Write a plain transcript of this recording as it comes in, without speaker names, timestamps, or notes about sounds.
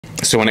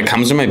So when it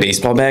comes to my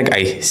baseball bag,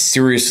 I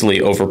seriously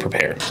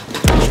over-prepare.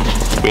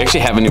 We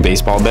actually have a new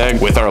baseball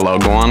bag with our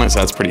logo on it, so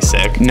that's pretty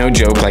sick. No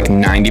joke, like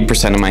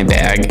 90% of my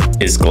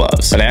bag is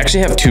gloves. But I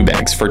actually have 2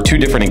 bags for 2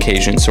 different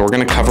occasions, so we're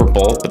gonna cover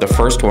both, but the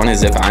first one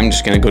is if I'm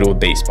just gonna go to a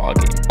baseball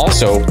game.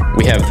 Also,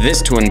 we have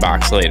this to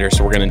unbox later,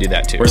 so we're gonna do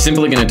that too. We're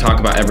simply gonna talk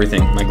about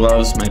everything. My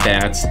gloves, my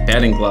bats,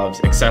 batting gloves,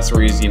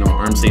 accessories, you know,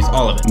 arm sleeves,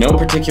 all of it. No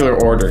particular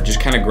order, just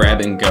kind of grab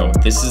and go.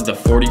 This is the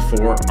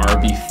 44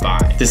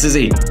 RB5. This is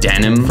a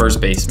denim first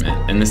baseman,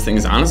 and this thing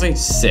is honestly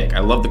sick. I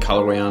love the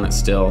colorway on it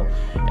still.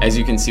 As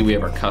you can see, we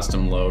have our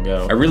custom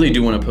logo. I really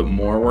do want to put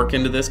more work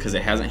into this because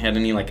it hasn't had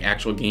any like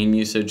actual game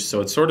usage, so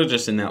it's sort of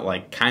just in that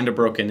like kind of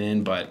broken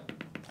in, but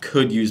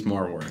could use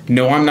more work.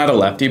 No, I'm not a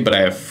lefty, but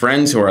I have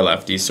friends who are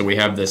lefties, so we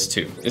have this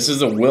too. This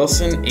is a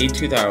Wilson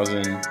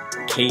A2000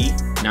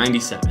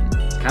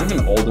 K97. It's kind of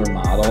an older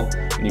model,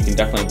 and you can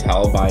definitely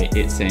tell by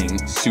it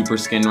saying Super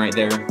Skin right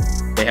there.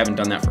 They haven't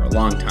done that for a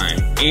long time.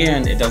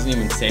 And it doesn't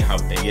even say how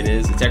big it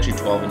is. It's actually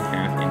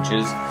 12.5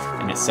 inches.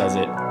 And it says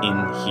it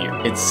in here.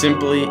 It's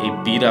simply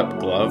a beat up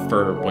glove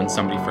for when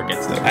somebody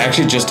forgets it. I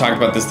actually just talked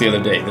about this the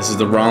other day. This is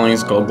the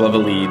Rawlings Gold Glove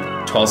Elite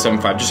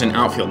 1275, just an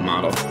outfield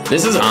model.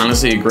 This is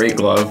honestly a great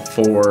glove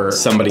for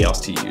somebody else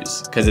to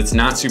use because it's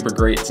not super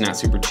great, it's not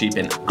super cheap,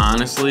 and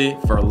honestly,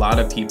 for a lot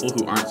of people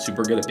who aren't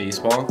super good at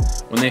baseball,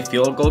 when they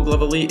feel a Gold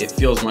Glove Elite, it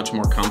feels much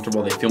more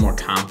comfortable. They feel more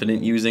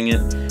confident using it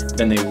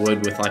than they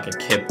would with like a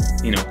Kip,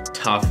 you know,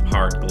 tough,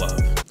 hard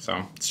glove.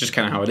 So it's just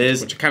kind of how it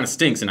is, which kind of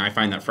stinks, and I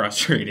find that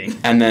frustrating.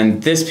 And then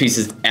this piece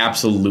is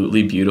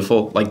absolutely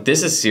beautiful. Like,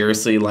 this is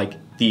seriously like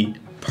the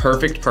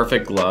perfect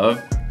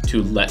glove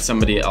to let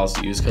somebody else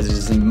use because it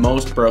is the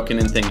most broken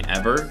in thing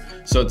ever.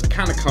 So it's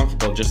kind of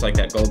comfortable just like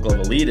that Gold Glove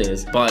Elite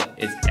is, but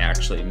it's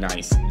actually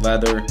nice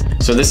leather.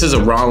 So this is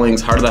a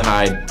Rawlings Heart of the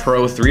Hide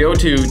Pro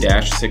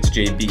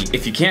 302-6JB.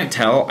 If you can't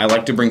tell, I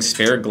like to bring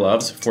spare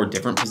gloves for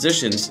different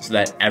positions so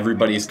that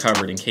everybody is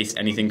covered in case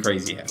anything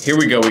crazy happens. Here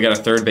we go, we got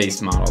a third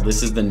base model.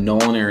 This is the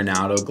Nolan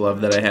Arenado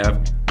glove that I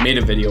have. Made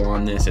a video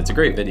on this. It's a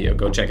great video,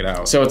 go check it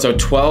out. So it's a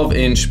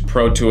 12-inch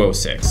Pro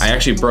 206. I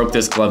actually broke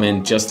this glove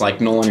in just like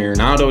Nolan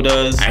Arenado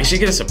does. I actually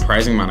get a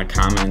surprising amount of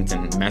comments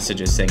and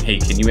messages saying, hey,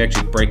 can you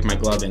actually break my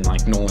glove in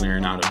like Nolan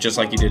Arenado, just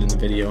like you did in the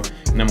video?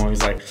 And I'm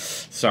always like,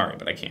 sorry,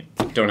 but I can't.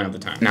 Don't have the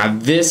time. Now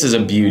this is a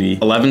beauty.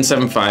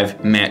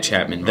 1175 Matt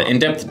Chapman. The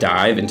in-depth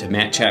dive into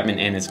Matt Chapman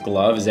and his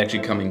glove is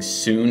actually coming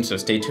soon, so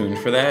stay tuned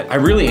for that. I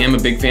really am a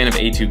big fan of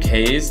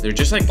A2Ks. They're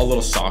just like a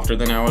little softer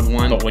than I would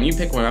want, but when you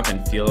pick one up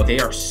and feel it, they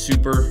are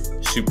super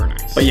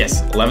nice. But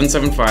yes,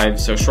 1175,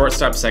 so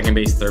shortstop, second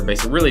base, third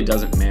base, it really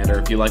doesn't matter.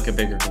 If you like a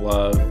bigger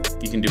glove,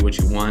 you can do what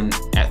you want.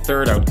 At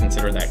third, I would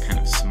consider that kind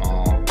of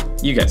small.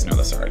 You guys know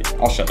this already.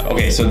 I'll shut up.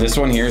 Okay, so this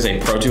one here is a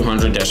Pro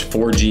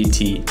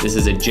 200-4GT. This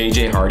is a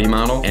JJ Hardy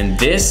model, and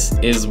this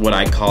is what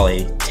I call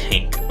a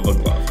tank of a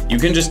glove. You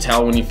can just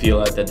tell when you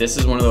feel it that this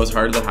is one of those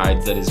Heart of the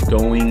Hides that is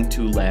going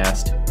to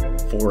last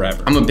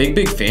forever. I'm a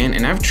big fan,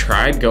 and I've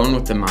tried going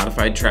with the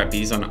modified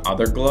trapeze on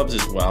other gloves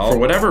as well. For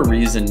whatever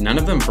reason, none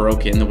of them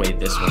broke in the way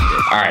this one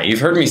did. All right,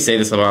 you've heard me say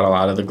this about a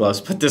lot of the gloves,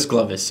 but this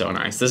glove is so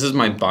nice. This is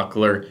my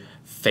Buckler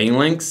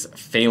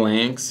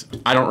Phalanx.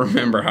 I don't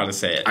remember how to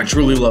say it. I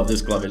truly love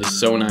this glove. It is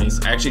so nice.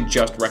 I actually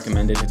just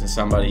recommended it to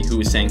somebody who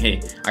was saying,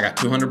 hey, I got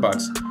 200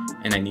 bucks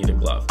and I need a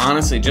glove.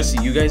 Honestly, just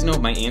so you guys know,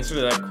 my answer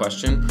to that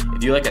question,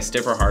 if you like a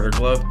stiffer, harder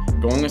glove,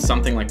 going with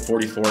something like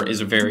 44 is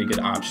a very good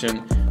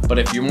option. But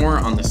if you're more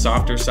on the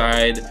softer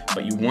side,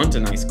 but you want a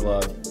nice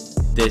glove,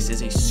 this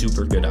is a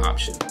super good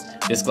option.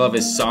 This glove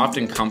is soft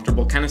and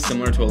comfortable, kind of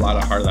similar to a lot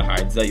of Heart of the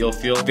Hides that you'll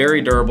feel.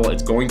 Very durable,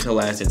 it's going to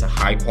last, it's a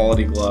high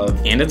quality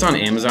glove, and it's on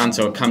Amazon,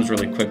 so it comes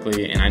really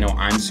quickly, and I know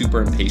I'm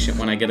super impatient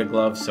when I get a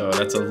glove, so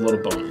that's a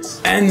little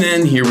bonus. And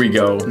then here we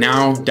go.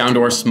 Now down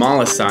to our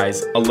smallest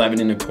size, 11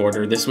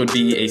 1/4. This would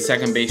be a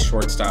second base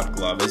shortstop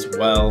glove as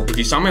well. If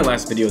you saw my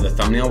last video, the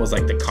thumbnail was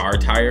like the car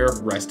tire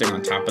resting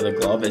on top of the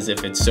glove as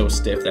if it's so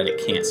stiff that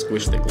it can't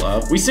squish the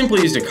glove. We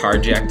simply used a car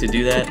jack to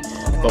do that,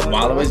 but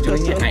while I was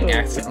doing it, I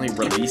accidentally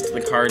released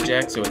the car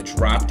jack, so it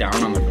dropped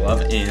down on the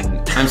glove,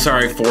 and I'm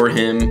sorry for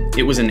him.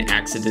 It was an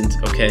accident,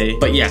 okay?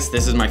 But yes,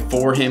 this is my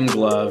For Him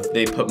glove.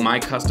 They put my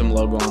custom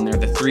logo on there,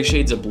 the 3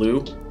 shades of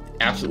blue.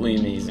 Absolutely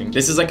amazing.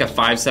 This is like a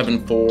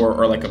 574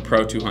 or like a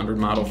Pro 200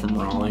 model from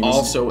Rawlings.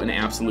 Also an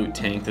absolute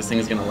tank. This thing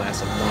is gonna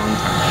last a long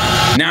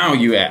time. Now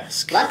you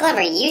ask, what glove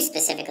are you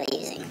specifically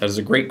using? That is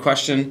a great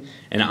question,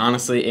 and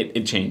honestly,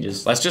 it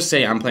changes. Let's just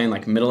say I'm playing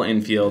like middle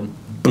infield.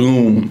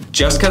 Boom.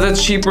 Just because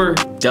it's cheaper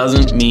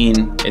doesn't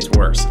mean it's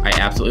worse. I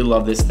absolutely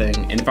love this thing,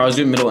 and if I was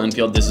doing middle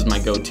infield, this is my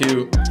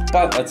go-to.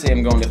 But let's say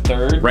I'm going to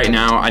third. Right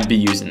now, I'd be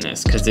using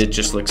this because it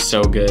just looks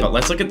so good. But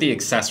let's look at the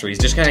accessories,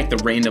 just kind of like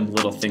the random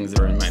little things that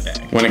are in my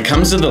bag. When it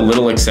comes to the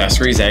little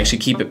accessories, I actually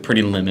keep it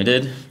pretty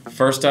limited.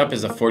 First up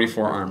is a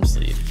 44 arm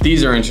sleeve.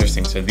 These are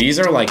interesting. So these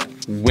are like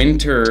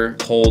winter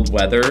cold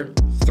weather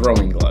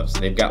throwing gloves.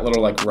 They've got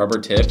little like rubber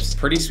tips.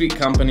 Pretty sweet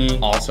company.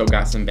 Also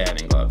got some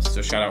batting gloves.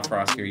 So shout out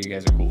Frost here, you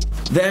guys are cool.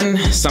 Then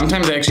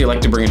sometimes I actually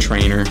like to bring a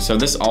trainer. So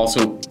this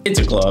also, it's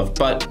a glove,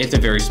 but it's a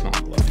very small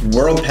glove.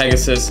 World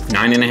Pegasus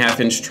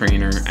 9.5-inch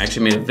trainer. I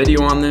actually made a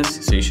video on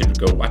this, so you should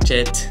go watch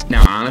it.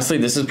 Now, honestly,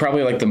 this is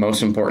probably like the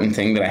most important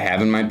thing that I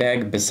have in my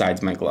bag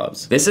besides my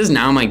gloves. This is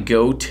now my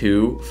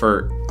go-to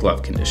for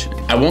glove conditioning.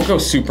 I won't go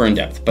super in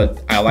depth,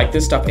 but I like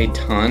this stuff a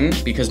ton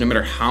because no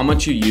matter how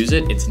much you use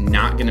it, it's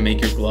not gonna make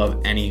your glove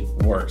any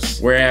worse.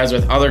 Whereas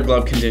with other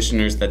glove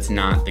conditioners, that's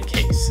not the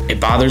case. It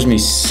bothers me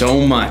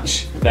so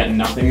much that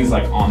nothing is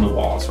like on the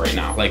walls right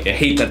now. Like I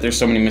hate that there's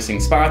so many missing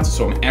spots,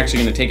 so I'm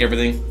actually gonna take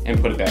everything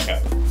and put it back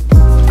up.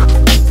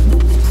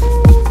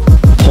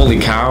 Holy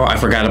cow, I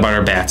forgot about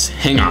our bats.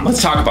 Hang on,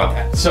 let's talk about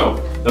that. So,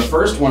 the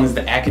first one is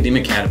the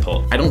Academic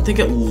Catapult. I don't think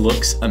it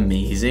looks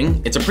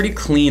amazing. It's a pretty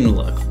clean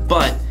look,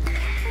 but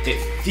it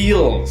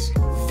feels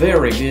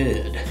very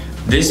good.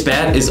 This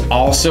bat is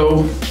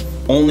also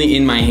only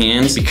in my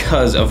hands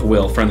because of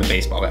Will from the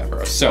Baseball Bat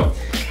Bros. So,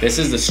 this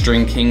is the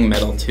String King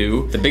Metal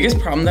 2. The biggest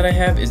problem that I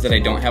have is that I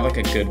don't have like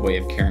a good way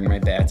of carrying my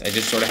bats. I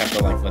just sort of have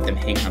to like let them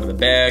hang out of the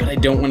bag. I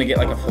don't want to get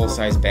like a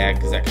full-size bag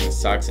because that kind of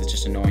sucks. It's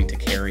just annoying to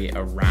carry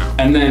around.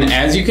 And then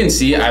as you can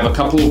see, I have a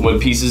couple of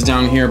wood pieces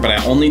down here, but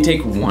I only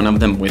take one of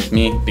them with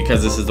me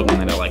because this is the one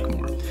that I like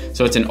more.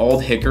 So it's an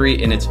old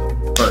hickory and it's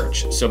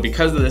birch. So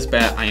because of this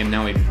bat, I am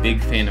now a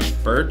big fan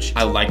of birch.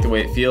 I like the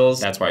way it feels.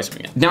 That's why I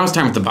swing it. Now it's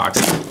time with the box.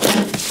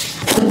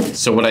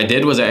 So what I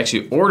did was I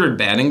actually ordered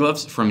batting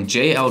gloves from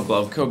JL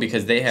Glove Co.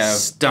 because they have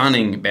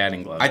stunning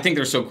batting gloves. I think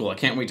they're so cool. I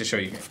can't wait to show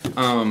you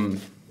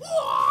guys.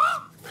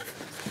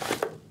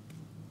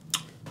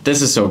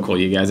 This is so cool,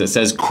 you guys. It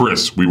says,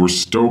 Chris, we were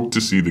stoked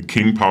to see the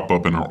King pop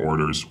up in our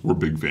orders. We're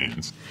big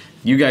fans.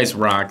 You guys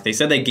rock. They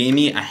said they gave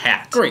me a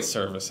hat. Great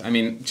service. I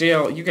mean,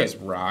 JL, you guys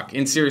rock.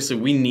 And seriously,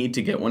 we need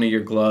to get one of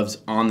your gloves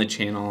on the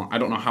channel. I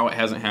don't know how it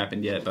hasn't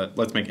happened yet, but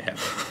let's make it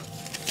happen.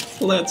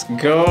 Let's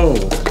go.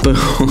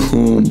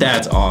 Boom.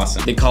 That's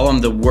awesome. They call them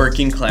the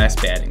working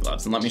class batting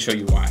gloves, and let me show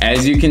you why.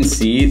 As you can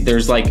see,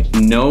 there's like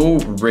no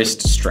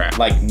wrist strap,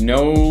 like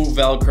no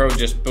Velcro,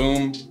 just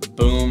boom,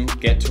 boom,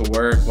 get to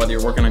work. Whether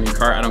you're working on your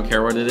car, I don't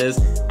care what it is.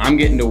 I'm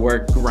getting to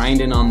work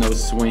grinding on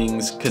those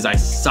swings because I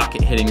suck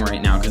at hitting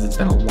right now because it's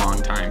been a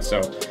long time.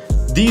 So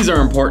these are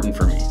important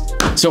for me.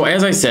 So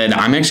as I said,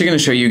 I'm actually gonna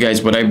show you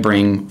guys what I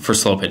bring for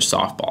slow pitch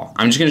softball.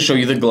 I'm just gonna show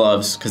you the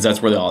gloves because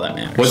that's where all that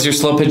matters. What's your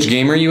slow pitch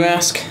gamer, you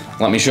ask?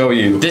 Let me show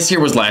you. This here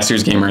was last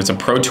year's gamer. It's a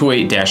Pro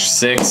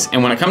 28-6.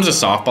 And when it comes to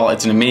softball,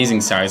 it's an amazing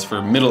size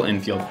for middle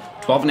infield.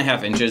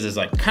 12.5 inches is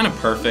like kind of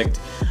perfect.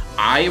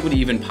 I would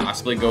even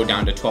possibly go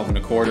down to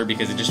 12.25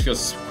 because it just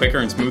feels quicker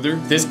and smoother.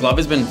 This glove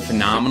has been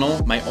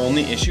phenomenal. My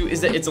only issue is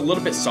that it's a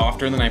little bit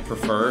softer than I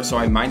prefer, so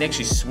I might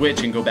actually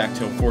switch and go back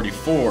to a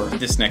 44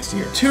 this next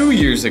year. 2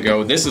 years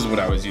ago, this is what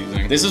I was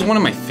using. This is one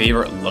of my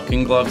favorite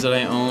looking gloves that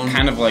I own.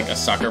 Kind of like a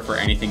sucker for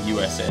anything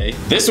USA.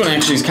 This one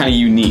actually is kind of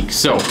unique.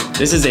 So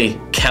this is a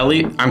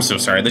Kelly, I'm so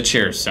sorry, the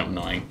chair is so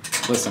annoying.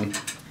 Listen.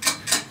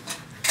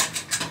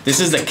 This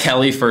is the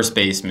Kelly First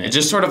Baseman. It's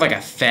just sort of like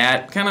a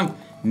fat, kind of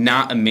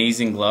not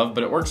amazing glove,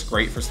 but it works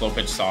great for slow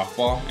pitch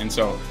softball. And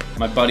so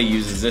my buddy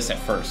uses this at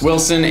first.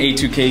 Wilson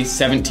A2K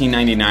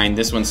 17.99.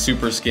 This one's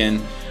super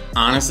skin.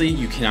 Honestly,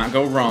 you cannot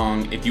go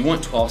wrong. If you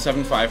want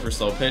 12.75 for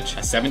slow pitch, a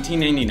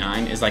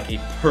 17.99 is like a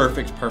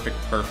perfect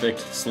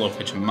slow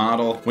pitch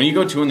model. When you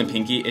go 2 in the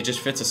pinky, it just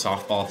fits a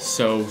softball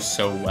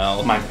so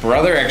well. My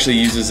brother actually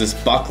uses this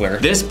buckler.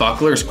 This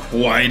buckler is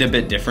quite a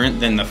bit different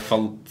than the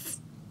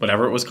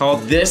whatever it was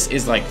called. This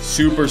is like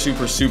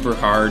super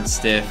hard,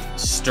 stiff,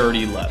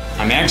 sturdy leather.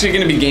 I'm actually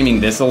gonna be gaming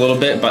this a little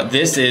bit, but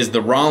this is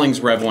the Rawlings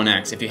Rev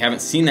 1X. If you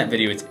haven't seen that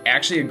video, it's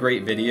actually a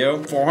great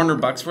video.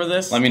 400 bucks for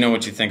this. Let me know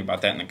what you think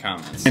about that in the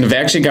comments. And I've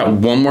actually got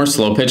one more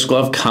slow pitch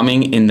glove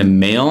coming in the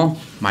mail.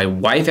 My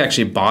wife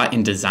actually bought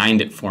and designed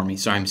it for me,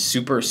 so I'm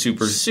super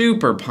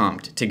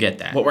pumped to get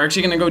that. What we're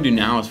actually gonna go do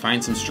now is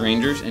find some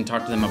strangers and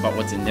talk to them about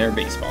what's in their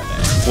baseball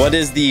bag. What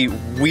is the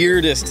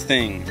weirdest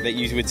thing that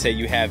you would say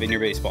you have in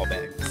your baseball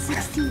bag?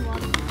 61.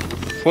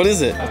 What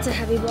is it? It's a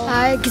heavy ball.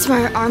 It gets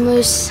my arm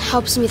loose,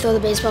 helps me throw the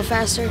baseball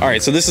faster. All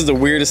right, so this is the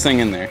weirdest thing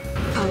in there.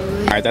 Probably.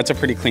 All right, that's a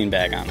pretty clean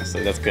bag,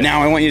 honestly. That's good.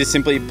 Now I want you to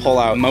simply pull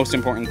out the most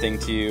important thing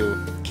to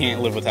you.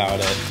 Can't live without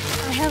it.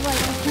 I have like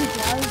a few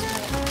gloves,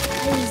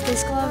 but I use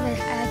this glove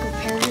and I like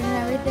repaired it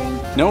and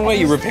everything. No way,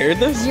 you repaired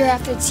this? Year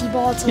after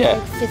T-ball to Yeah.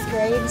 like 5th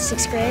grade,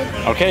 6th grade.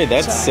 Okay,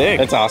 that's So- sick.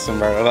 That's awesome,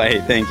 bro.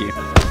 Hey, thank you.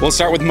 We'll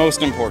start with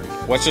most important.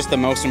 What's just the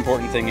most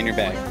important thing in your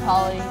bag?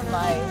 Probably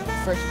my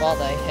first ball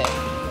that I hit.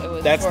 It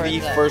was That's for the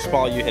first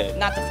ball you hit.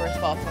 Not the first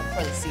ball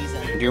for the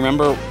season. Do you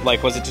remember,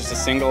 like, was it just a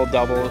single,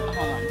 double? Hold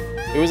on.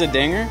 It was a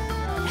dinger?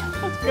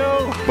 Let's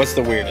go. What's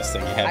the weirdest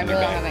thing you have I in your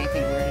really bag? don't have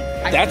anything weird.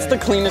 That's the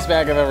cleanest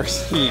bag I've ever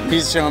seen.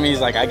 He's showing me, he's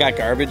like, I got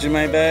garbage in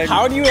my bag.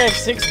 How do you have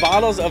 6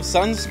 bottles of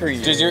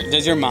sunscreen?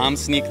 Does your mom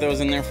sneak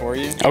those in there for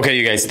you? Okay,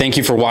 you guys, thank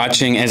you for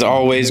watching. As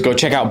always, go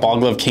check out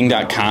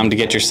ballgloveking.com to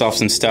get yourself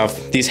some stuff.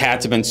 These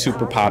hats have been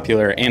super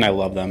popular and I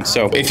love them.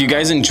 So if you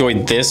guys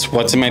enjoyed this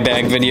What's in My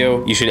Bag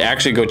video, you should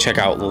actually go check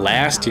out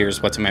last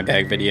year's What's in My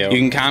Bag video. You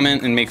can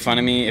comment and make fun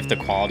of me if the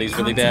quality's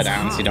really bad. I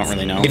honestly don't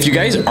really know. If you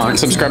guys aren't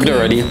subscribed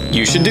already,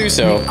 you should do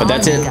so. But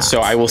that's it.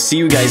 So I will see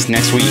you guys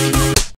next week.